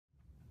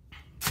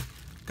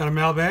Got a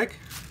mailbag.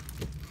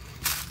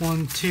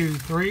 1, 2,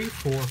 3,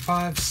 4,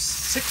 5,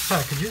 6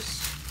 packages.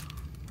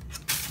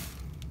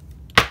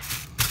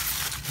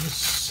 This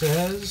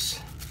says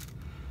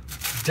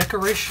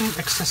decoration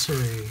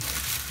accessory.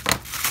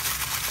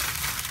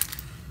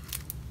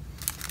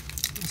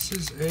 This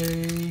is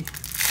a,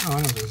 oh,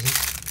 I know this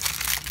is.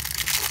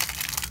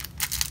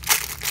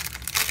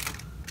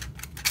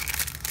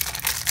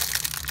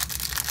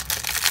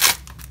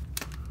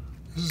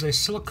 This is a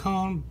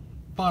silicone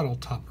bottle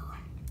topper.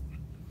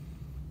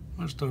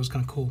 I just thought it was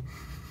kind of cool.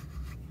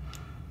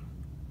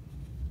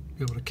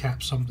 Be able to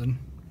cap something,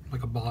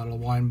 like a bottle, a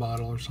wine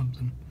bottle or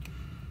something,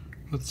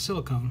 with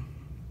silicone.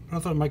 But I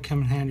thought it might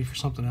come in handy for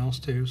something else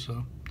too,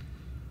 so,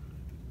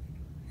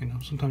 you know,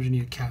 sometimes you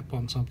need a cap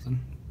on something,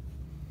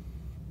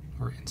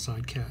 or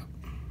inside cap.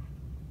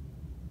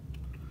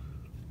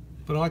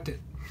 But I liked it.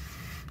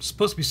 It's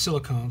supposed to be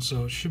silicone,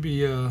 so it should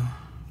be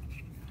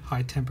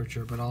high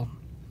temperature, but I'll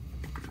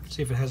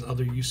see if it has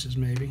other uses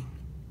maybe.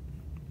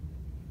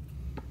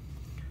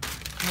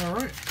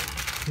 Alright,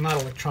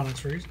 not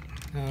electronics reason.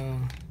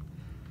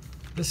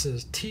 This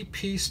is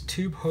T-piece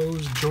tube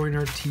hose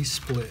joiner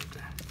T-split.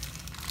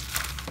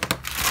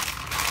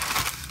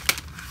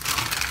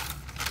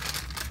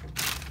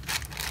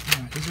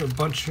 These are a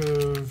bunch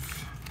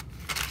of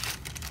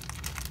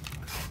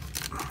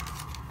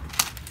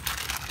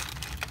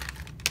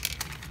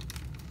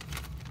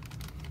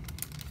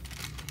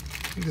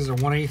I think these are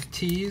 1/8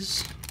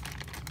 T's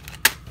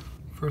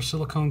for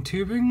silicone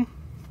tubing.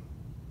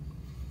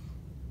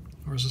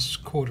 Or is this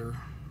quarter?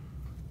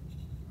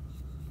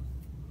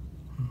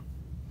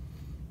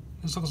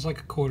 This looks like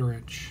a 1/4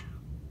 inch.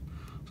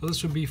 So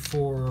this would be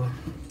for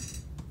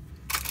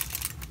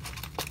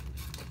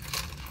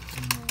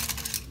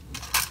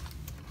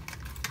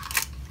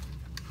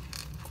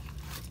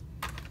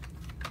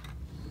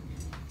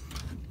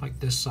like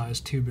this size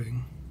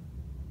tubing.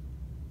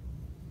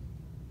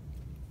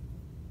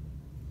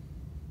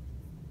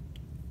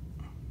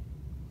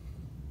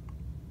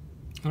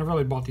 And I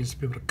really bought these to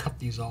be able to cut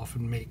these off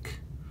and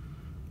make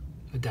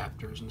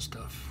adapters and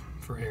stuff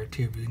for air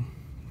tubing,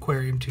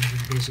 aquarium tubing,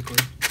 basically.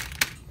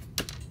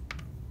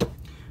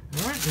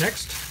 Alright,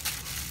 next.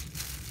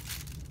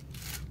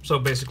 So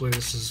basically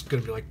this is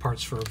going to be like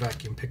parts for a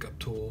vacuum pickup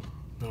tool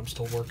that I'm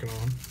still working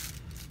on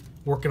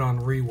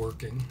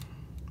reworking.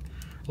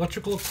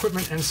 Electrical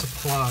equipment and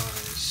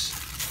supplies.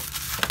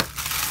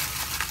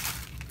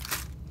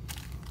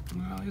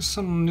 Well, there's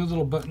some new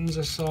little buttons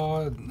I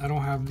saw. I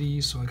don't have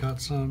these, so I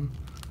got some.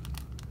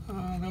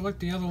 They're like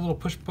the other little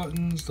push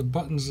buttons. The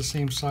button's the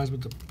same size,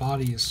 but the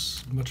body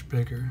is much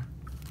bigger.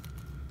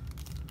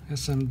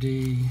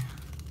 SMD.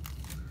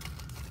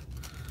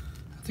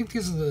 I think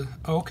these are the,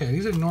 oh, okay,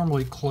 these are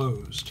normally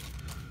closed.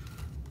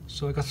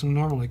 So I got some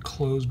normally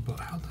closed, but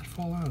how'd that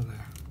fall out of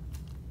there?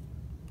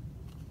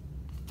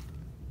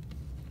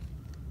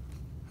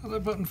 How'd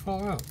that button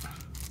fall out?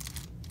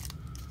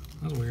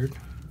 That's weird.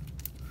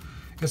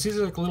 I guess these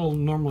are like little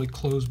normally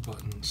closed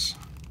buttons.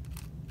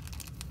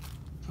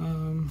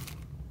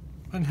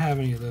 I didn't have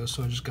any of those,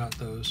 so I just got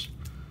those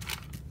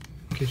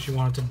in case you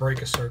wanted to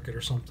break a circuit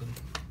or something.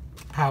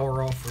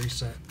 Power off,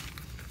 reset.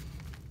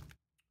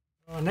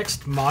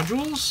 Next,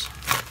 modules.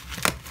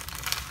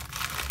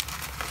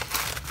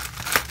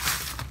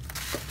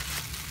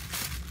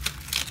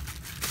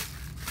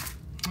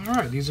 All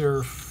right, these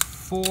are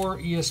 4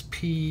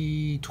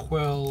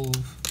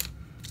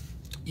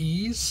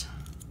 ESP12Es.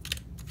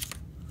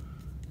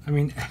 I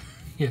mean,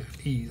 yeah,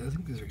 E's. I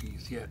think these are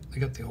E's. Yeah, they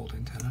got the old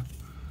antenna.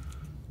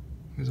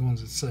 These are the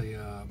ones that say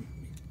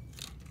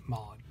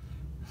mod.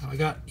 I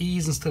got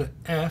E's instead of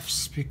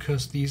F's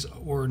because these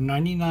were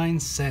 99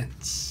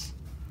 cents.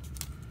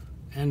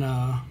 And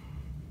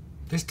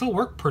they still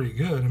work pretty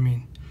good. I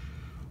mean,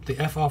 the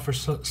F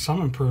offers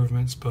some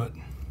improvements, but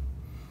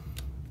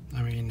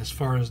I mean, as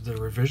far as the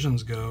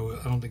revisions go,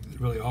 I don't think it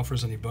really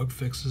offers any bug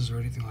fixes or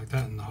anything like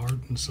that in the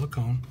hard and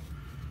silicone.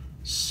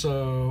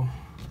 So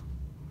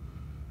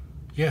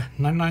yeah,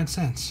 99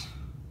 cents.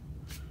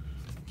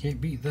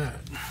 Can't beat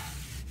that.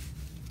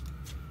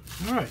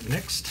 All right,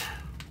 next.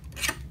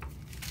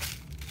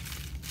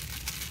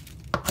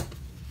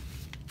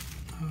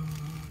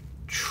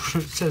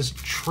 It says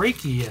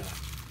trachea.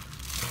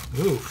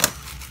 Ooh.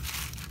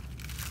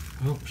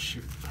 Oh,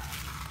 shoot.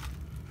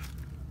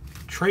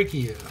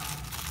 Trachea.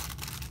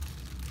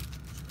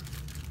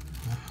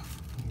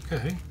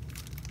 Okay.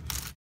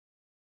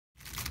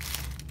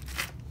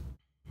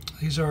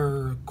 These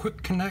are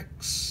quick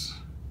connects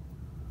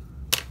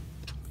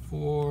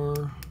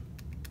for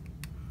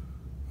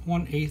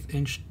 1/8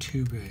 inch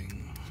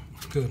tubing.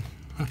 Good.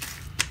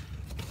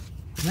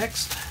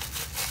 Next,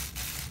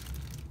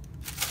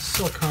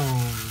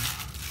 silicone.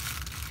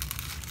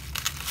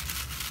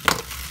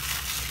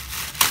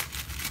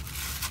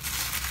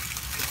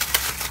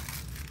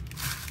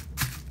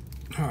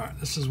 All right,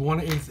 this is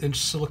 1/8 inch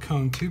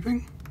silicone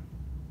tubing.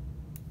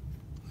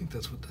 I think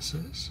that's what this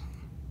is.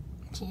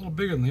 It's a little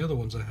bigger than the other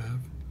ones I have.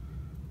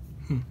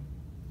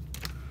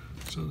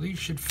 So these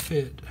should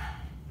fit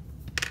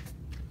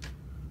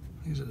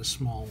These are the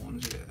small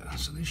ones, yeah.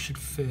 So they should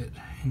fit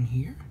in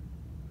here.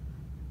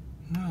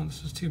 No,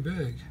 this is too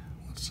big.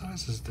 What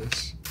size is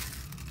this?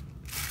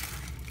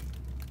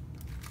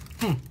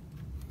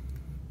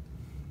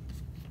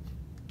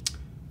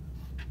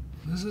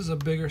 This is a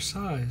bigger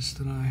size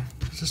than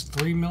is this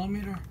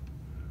 3mm?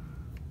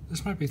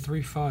 This might be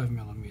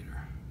 3.5mm.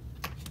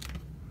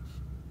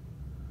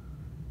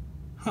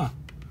 Huh.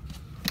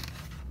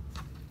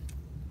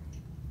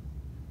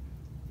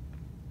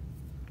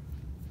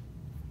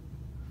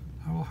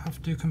 I will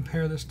have to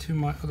compare this to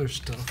my other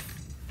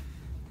stuff.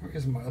 Where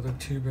is my other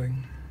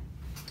tubing?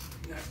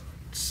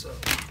 So,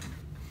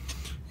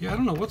 yeah, I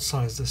don't know what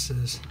size this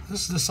is.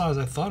 This is the size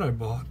I thought I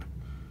bought.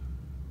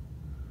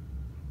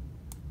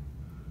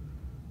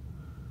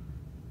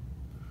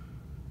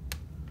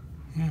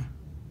 Yeah.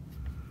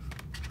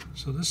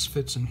 So this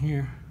fits in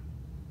here.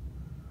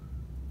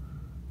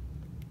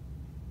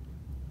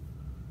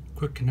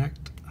 Quick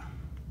connect.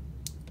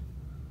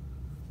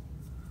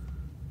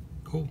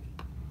 Cool.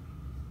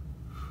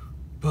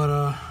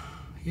 But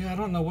yeah, I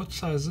don't know what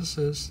size this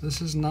is.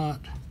 This is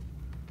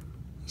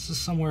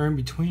somewhere in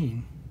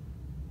between.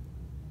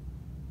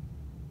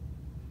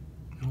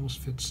 It almost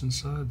fits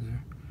inside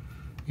there.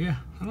 Yeah,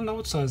 I don't know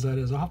what size that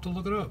is. I'll have to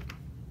look it up.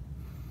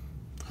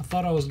 I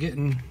thought I was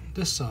getting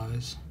this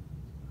size.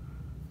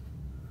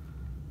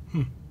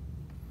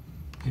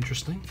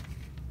 Interesting.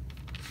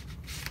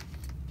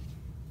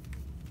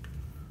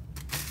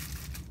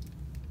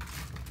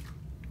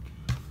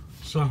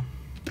 So,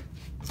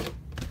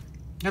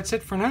 that's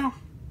it for now.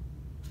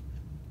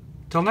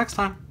 Till next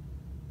time.